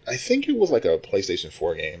I think it was like a PlayStation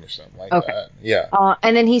 4 game or something like that. Yeah.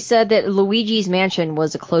 And then he said that Luigi's Mansion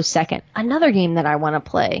was a close second. Another game that I want to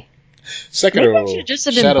play. Maybe I should just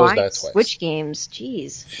have been buying Switch games.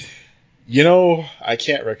 Jeez. You know, I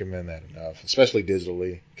can't recommend that enough, especially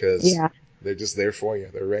digitally, because they're just there for you.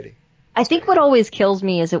 They're ready. I think what always kills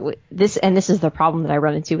me is this is the problem that I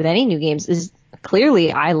run into with any new games, is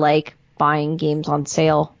clearly I like buying games on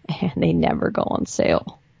sale, and they never go on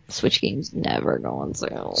sale. Switch games never go on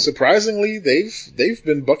sale. Surprisingly, they've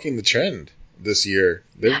been bucking the trend this year.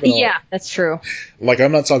 That's true. Like,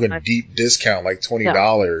 I'm not talking deep discount, like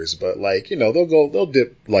 $20, but like, they'll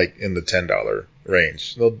dip like in the $10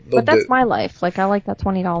 range. But that's my life. Like, I like that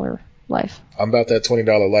 $20 life. I'm about that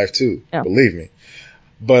 $20 life too. Yeah. Believe me.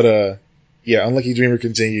 But Unlucky Dreamer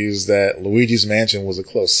continues that Luigi's Mansion was a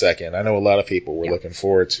close second. I know a lot of people were looking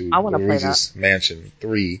forward to Luigi's Mansion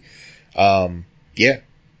 3.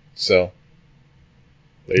 So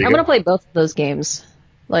I'm going to play both of those games.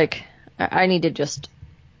 Like, I need to just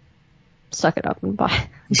suck it up and buy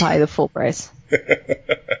the full price.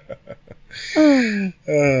 Oh,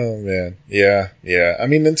 man. Yeah. I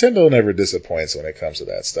mean, Nintendo never disappoints when it comes to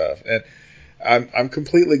that stuff. And I'm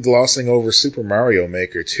completely glossing over Super Mario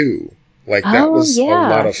Maker 2. Like, that was a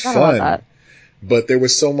lot of fun. But there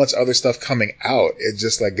was so much other stuff coming out. It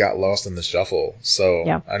just like got lost in the shuffle.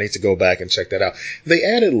 So I need to go back and check that out. They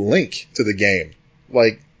added Link to the game.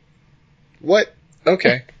 Like, what?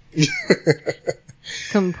 Okay.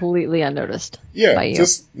 Completely unnoticed. Yeah, by you.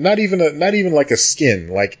 Just not even like a skin,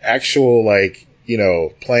 like actual, like,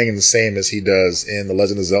 playing the same as he does in the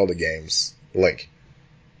Legend of Zelda games, Link.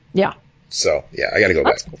 Yeah. So I got to go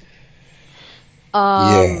back.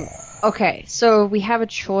 Cool. Okay, so we have a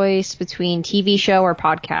choice between TV show or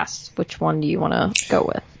podcast. Which one do you want to go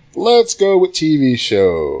with? Let's go with TV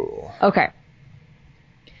show. Okay.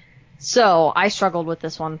 So I struggled with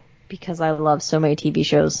this one because I love so many TV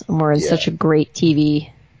shows, and we're in such a great TV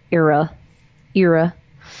era.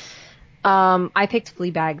 I picked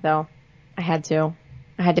Fleabag, though. I had to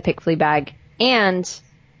pick Fleabag. And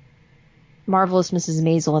Marvelous Mrs.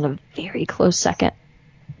 Maisel in a very close second.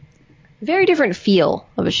 Very different feel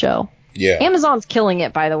of a show. Yeah. Amazon's killing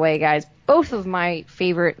it, by the way, guys. Both of my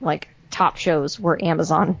favorite, like, top shows were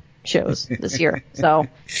Amazon shows this year. So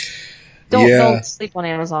don't sleep on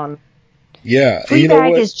Amazon. Yeah.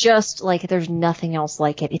 Fleabag is just, like, there's nothing else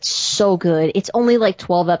like it. It's so good. It's only, like,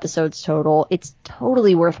 12 episodes total. It's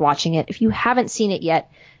totally worth watching it. If you haven't seen it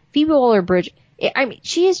yet, Phoebe Waller-Bridge,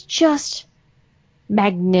 she is just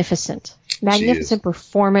magnificent. Magnificent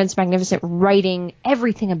performance, magnificent writing.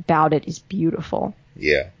 Everything about it is beautiful.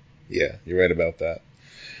 Yeah, you're right about that.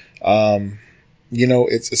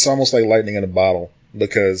 It's almost like lightning in a bottle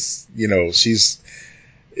because,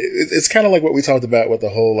 it's kind of like what we talked about with the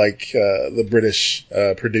whole, like, the British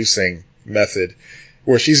producing method,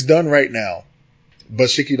 where she's done right now, but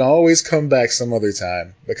she can always come back some other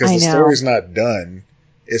time because the story's not done.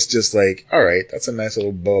 It's just like, all right, that's a nice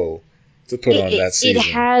little bow to put on that season.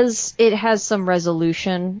 It has some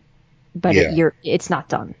resolution, but it's not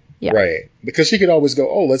done. Yeah. Right. Because she could always go,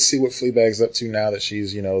 oh, let's see what Fleabag's up to now that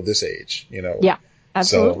she's, this age, Yeah,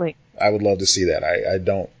 absolutely. So I would love to see that. I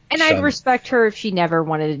don't. And I'd respect her if she never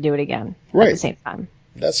wanted to do it again at the same time.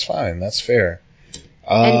 That's fine. That's fair.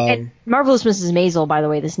 And Marvelous Mrs. Maisel, by the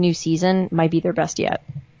way, this new season might be their best yet.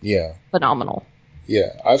 Yeah. Phenomenal.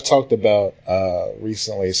 Yeah. I've talked about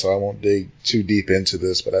recently, so I won't dig too deep into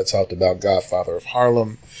this, but I talked about Godfather of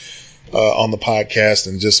Harlem on the podcast,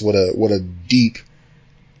 and just what a deep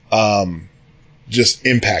just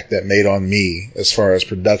impact that made on me as far as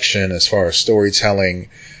production, as far as storytelling,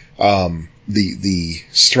 the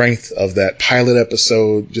strength of that pilot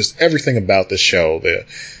episode, just everything about the show,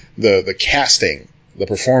 the casting, the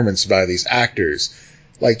performance by these actors,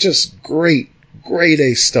 like, just great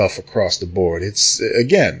A stuff across the board. It's,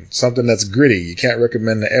 again, something that's gritty. You can't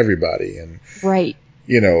recommend to everybody, and right.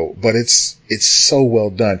 But it's so well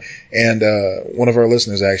done. And one of our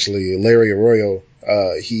listeners, actually, Larry Arroyo,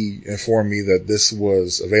 he informed me that this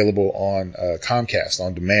was available on Comcast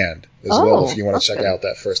on demand as well, if you want to check out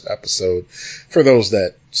that first episode, for those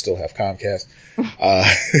that still have Comcast.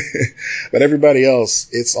 But everybody else,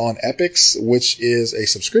 it's on Epix, which is a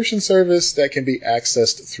subscription service that can be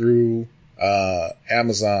accessed through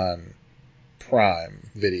Amazon Prime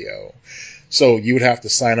Video. So you would have to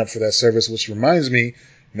sign up for that service, which reminds me,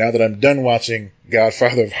 now that I'm done watching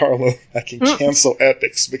Godfather of Harlem, I can cancel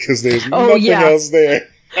Epix because there's nothing else there.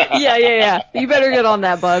 Yeah. You better get on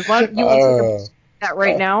that, bud. You want that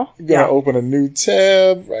right now. I'm gonna open a new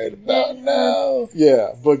tab right about now.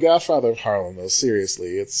 Yeah, but Godfather of Harlem, though,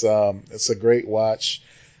 seriously, it's a great watch.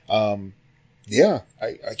 Yeah,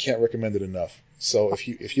 I can't recommend it enough. So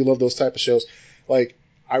if you love those type of shows, like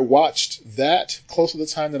I watched that close to the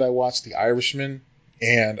time that I watched The Irishman,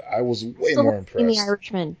 and I was way more impressed. The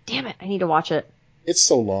Irishman, damn it, I need to watch it. It's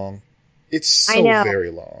so long. It's so I know. very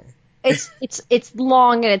long. It's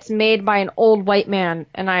long and it's made by an old white man,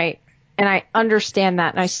 and I understand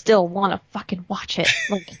that, and I still want to fucking watch it.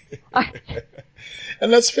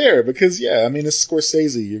 And that's fair because I mean it's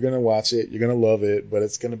Scorsese. You're gonna watch it, you're gonna love it, but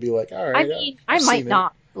it's gonna be like, all right. I mean, I might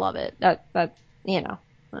not love it. That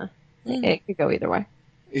it could go either way.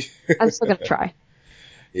 I'm still gonna try.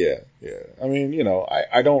 Yeah. I mean,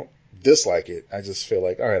 I don't dislike it. I just feel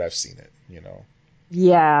like, all right, I've seen it.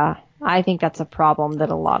 Yeah, I think that's a problem that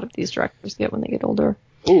a lot of these directors get when they get older.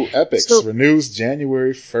 Ooh, Epix renews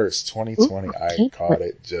January 1st, 2020. I caught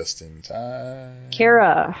it just in time.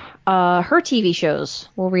 Kara, her TV shows.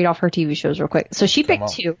 We'll read off her TV shows real quick. So she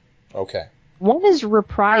picked 2. Okay. One is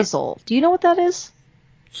Reprisal. Do you know what that is?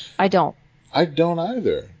 I don't. I don't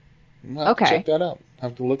either. Okay. Check that out. I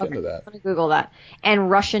have to look into that. I'm going to Google that. And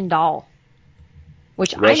Russian Doll,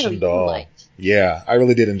 which Russian I know Doll. you liked. Yeah, I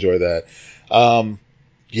really did enjoy that.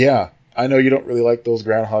 Yeah, I know you don't really like those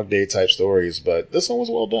Groundhog Day type stories, but this one was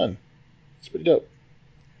well done. It's pretty dope.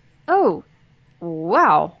 Oh,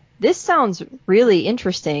 wow. This sounds really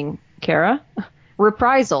interesting, Kara.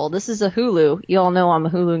 Reprisal. This is a Hulu. You all know I'm a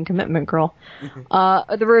Hulu and commitment girl.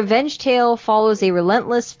 The revenge tale follows a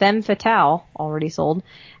relentless femme fatale, already sold,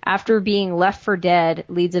 after being left for dead,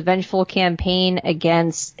 leads a vengeful campaign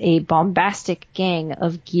against a bombastic gang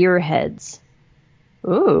of gearheads.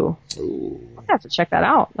 Ooh. I'll have to check that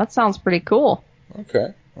out. That sounds pretty cool.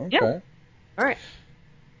 Okay. Yeah. All right.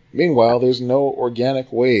 Meanwhile, there's no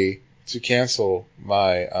organic way to cancel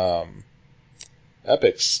my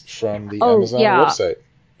Epix from the Amazon website.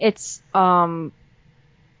 It's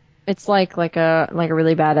like a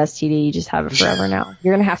really bad STD. You just have it forever now.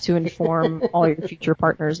 You're gonna have to inform all your future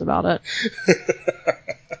partners about it.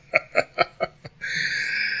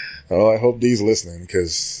 Oh, I hope Dee's listening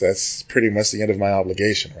because that's pretty much the end of my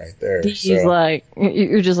obligation right there. Dee's like,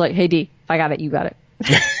 you're just like, hey Dee, if I got it, you got it.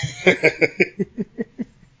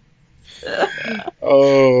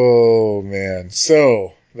 Oh man!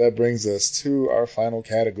 So that brings us to our final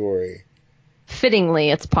category. Fittingly,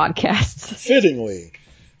 it's podcasts. Fittingly,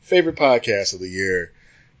 favorite podcast of the year.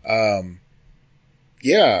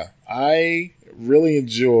 Yeah, I really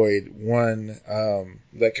enjoyed one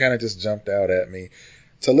that kind of just jumped out at me.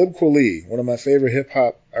 Talib Kweli, one of my favorite hip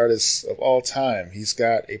hop artists of all time, he's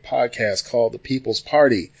got a podcast called The People's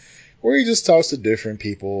Party, where he just talks to different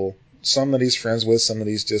people. Some that he's friends with, some that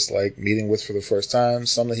he's just like meeting with for the first time,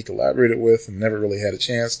 some that he collaborated with and never really had a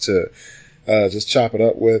chance to just chop it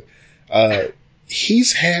up with.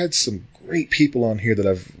 He's had some great people on here that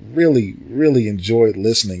I've really, really enjoyed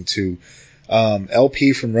listening to.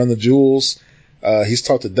 LP from Run the Jewels. He's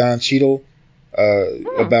talked to Don Cheadle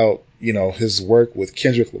about his work with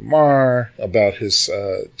Kendrick Lamar, about his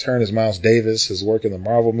turn as Miles Davis, his work in the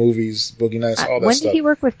Marvel movies, Boogie Nights, all that stuff. When did he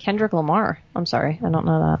work with Kendrick Lamar? I'm sorry, I don't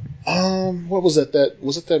know that. What was that?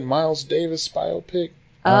 Was it that Miles Davis biopic?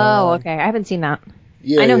 Oh, okay. I haven't seen that.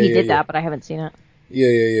 Yeah, I know he did that, but I haven't seen it.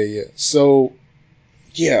 Yeah. So,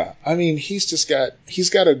 yeah, I mean, he's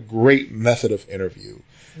got a great method of interview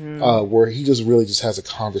where he just really just has a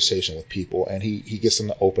conversation with people and he gets them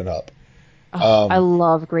to open up. I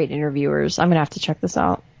love great interviewers. I'm gonna have to check this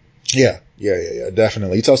out. Yeah,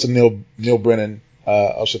 definitely. He talks to Neil Brennan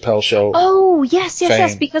of Chappelle Show. Oh, yes,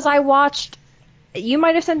 because I watched. You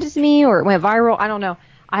might have sent it to me or it went viral. I don't know.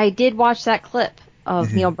 I did watch that clip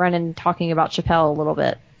of Neil Brennan talking about Chappelle a little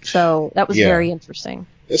bit, so that was very interesting.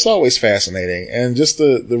 It's always fascinating, and just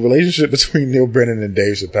the relationship between Neil Brennan and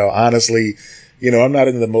Dave Chappelle. Honestly, I'm not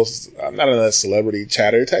into that celebrity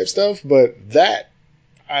chatter type stuff, but that.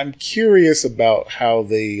 I'm curious about how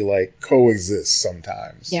they like coexist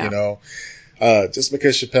sometimes, just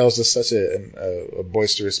because Chappelle's just such a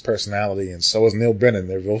boisterous personality and so is Neil Brennan.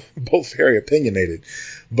 They're both very opinionated,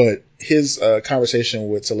 but his conversation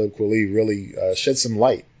with Talib Kweli really shed some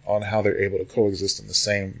light on how they're able to coexist in the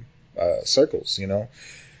same circles,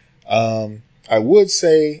 I would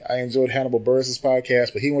say I enjoyed Hannibal Buress'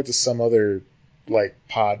 podcast, but he went to some other like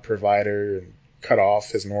pod provider and cut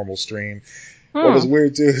off his normal stream. What was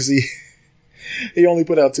weird too is he only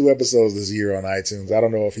put out 2 episodes this year on iTunes. I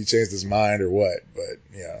don't know if he changed his mind or what, but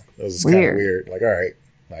yeah, it was kind of weird. Like, all right,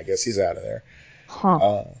 I guess he's out of there.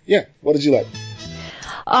 Yeah, what did you like?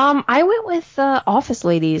 I went with Office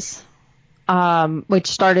Ladies, which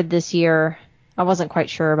started this year. I wasn't quite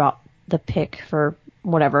sure about the pick for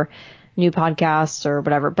whatever new podcasts or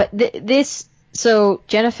whatever. But so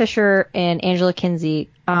Jenna Fisher and Angela Kinsey,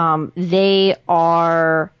 they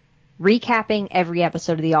are recapping every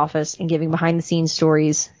episode of The Office and giving behind the scenes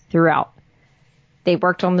stories throughout. They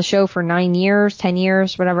worked on the show for 9 years, 10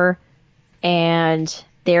 years, whatever. And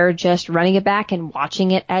they're just running it back and watching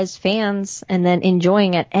it as fans and then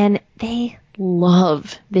enjoying it. And they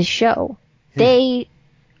love this show. They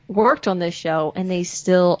worked on this show and they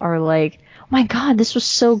still are like, oh my God, this was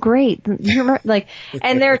so great. You remember, like,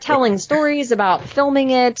 and they're telling stories about filming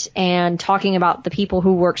it and talking about the people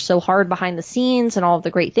who worked so hard behind the scenes and all of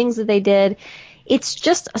the great things that they did. It's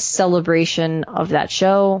just a celebration of that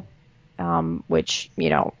show, which,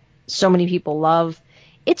 so many people love.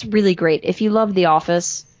 It's really great. If you love The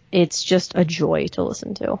Office, it's just a joy to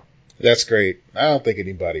listen to. That's great. I don't think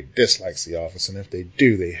anybody dislikes The Office, and if they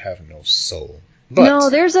do, they have no soul. But no,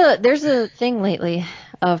 there's a thing lately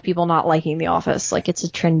of people not liking The Office. Like, it's a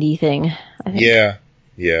trendy thing, I think.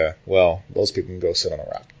 Yeah. Well, those people can go sit on a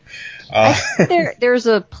rock. I think there's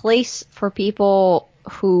a place for people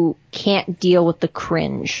who can't deal with the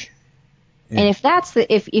cringe. And if that's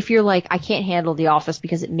if you're like, I can't handle The Office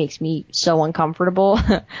because it makes me so uncomfortable,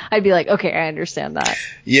 I'd be like, okay, I understand that.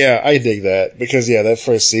 Yeah, I dig that because that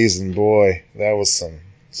first season, boy, that was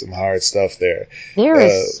some hard stuff there. There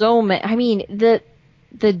is so many. I mean,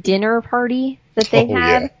 the dinner party that they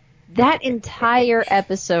had, that entire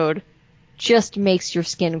episode just makes your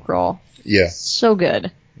skin crawl. Yeah. So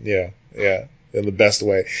good. Yeah. In the best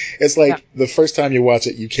way. It's like the first time you watch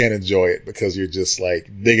it, you can't enjoy it because you're just like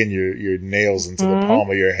digging your nails into the palm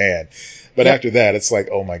of your hand. But after that, it's like,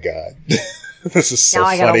 oh my God, this is so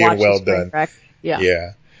funny and well done.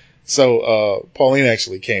 Yeah. So Pauline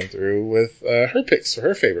actually came through with her picks for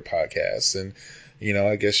her favorite podcasts, and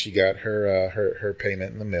I guess she got her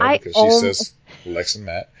payment in the mail because she says Lex and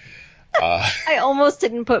Matt. I almost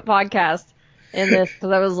didn't put podcast in this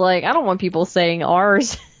because I was like, I don't want people saying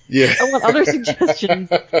ours. Yeah. I want other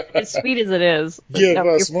suggestions, as sweet as it is. Give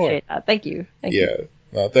us more. That. Thank you.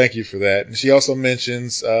 Well, thank you for that. And she also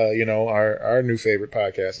mentions, our new favorite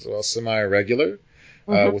podcast as well, Semi-Irregular,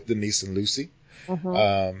 with Denise and Lucy.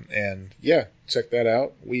 And check that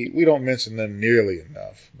out. We don't mention them nearly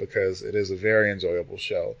enough because it is a very enjoyable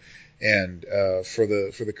show. And for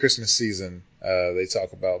the Christmas season, they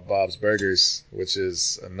talk about Bob's Burgers, which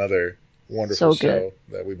is another wonderful show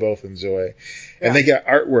that we both enjoy. And they got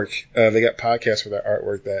artwork. They got podcasts for their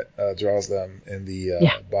artwork that draws them in the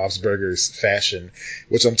Bob's Burgers fashion,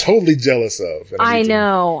 which I'm totally jealous of. I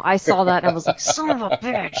know. I saw that and I was like, son of a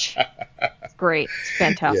bitch. It's great. It's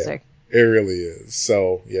fantastic. Yeah, it really is.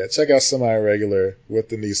 So, check out Semi-Irregular with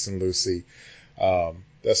Denise and Lucy.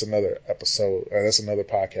 That's another episode. That's another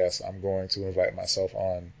podcast I'm going to invite myself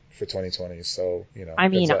on for 2020. So, I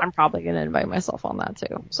mean, I'm probably going to invite myself on that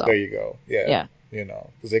too. So there you go. Yeah.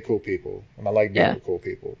 Because they're cool people, and I like being with cool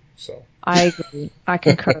people. So I agree. I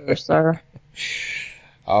concur, sir.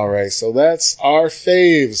 All right, so that's our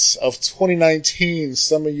faves of 2019.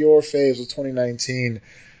 Some of your faves of 2019.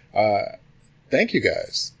 Thank you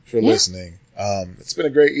guys for listening. It's been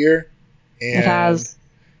a great year, and it has.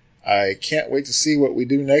 I can't wait to see what we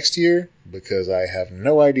do next year because I have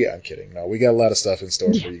no idea. I'm kidding. No, we got a lot of stuff in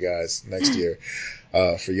store for you guys next year.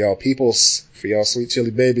 For y'all peoples, for y'all sweet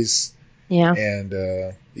chili babies. Yeah.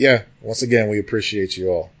 And once again, we appreciate you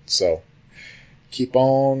all. So keep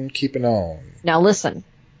on keeping on. Now listen,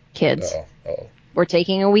 kids. Uh-oh. We're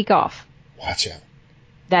taking a week off. Watch out.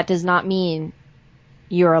 That does not mean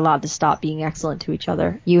you're allowed to stop being excellent to each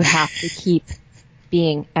other. You have to keep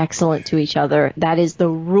being excellent to each other. That is the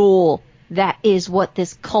rule. That is what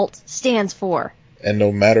this cult stands for. And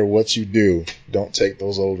no matter what you do, don't take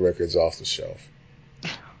those old records off the shelf. Oh,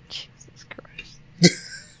 Jesus Christ.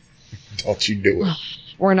 Don't you do it.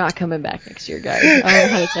 We're not coming back next year, guys. I don't know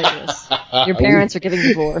how to tell you this. Your parents are getting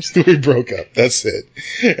divorced. We broke up. That's it.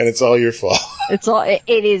 And it's all your fault.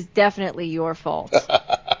 It is definitely your fault.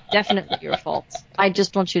 Definitely your fault. I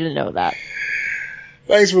just want you to know that.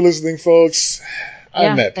 Thanks for listening, folks.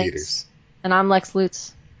 I'm Matt Peters. And I'm Lex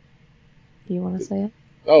Lutz. Do you want to say it?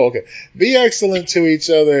 Oh, okay. Be excellent to each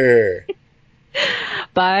other.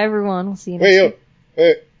 Bye, everyone. We'll see you next week.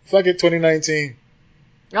 Wait. Fuck it, 2019.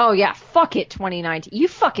 Oh, yeah. Fuck it, 2019. You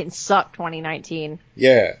fucking suck, 2019.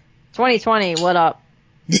 Yeah. 2020, what up?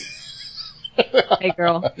 Hey,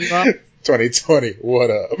 girl. You up? 2020, what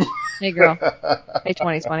up? Hey, girl. Hey,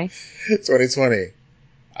 2020. 2020,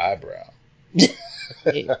 eyebrow.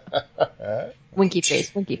 Winky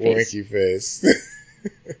face, winky face. Winky face.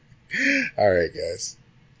 All right, guys.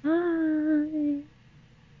 Bye.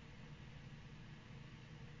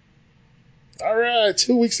 All right,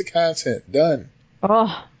 2 weeks of content done.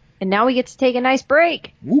 Oh, and now we get to take a nice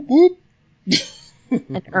break. Whoop whoop.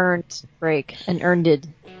 An earned break. An earned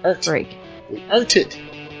break. We earned it.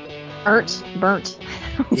 Burnt.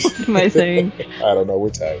 What am I saying? I don't know. We're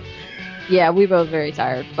tired. Yeah, we both very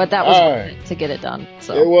tired, but that was worth it to get it done.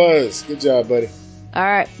 So it was. Good job, buddy. All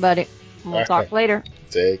right, buddy. We'll talk later.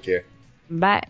 Take care. Bye.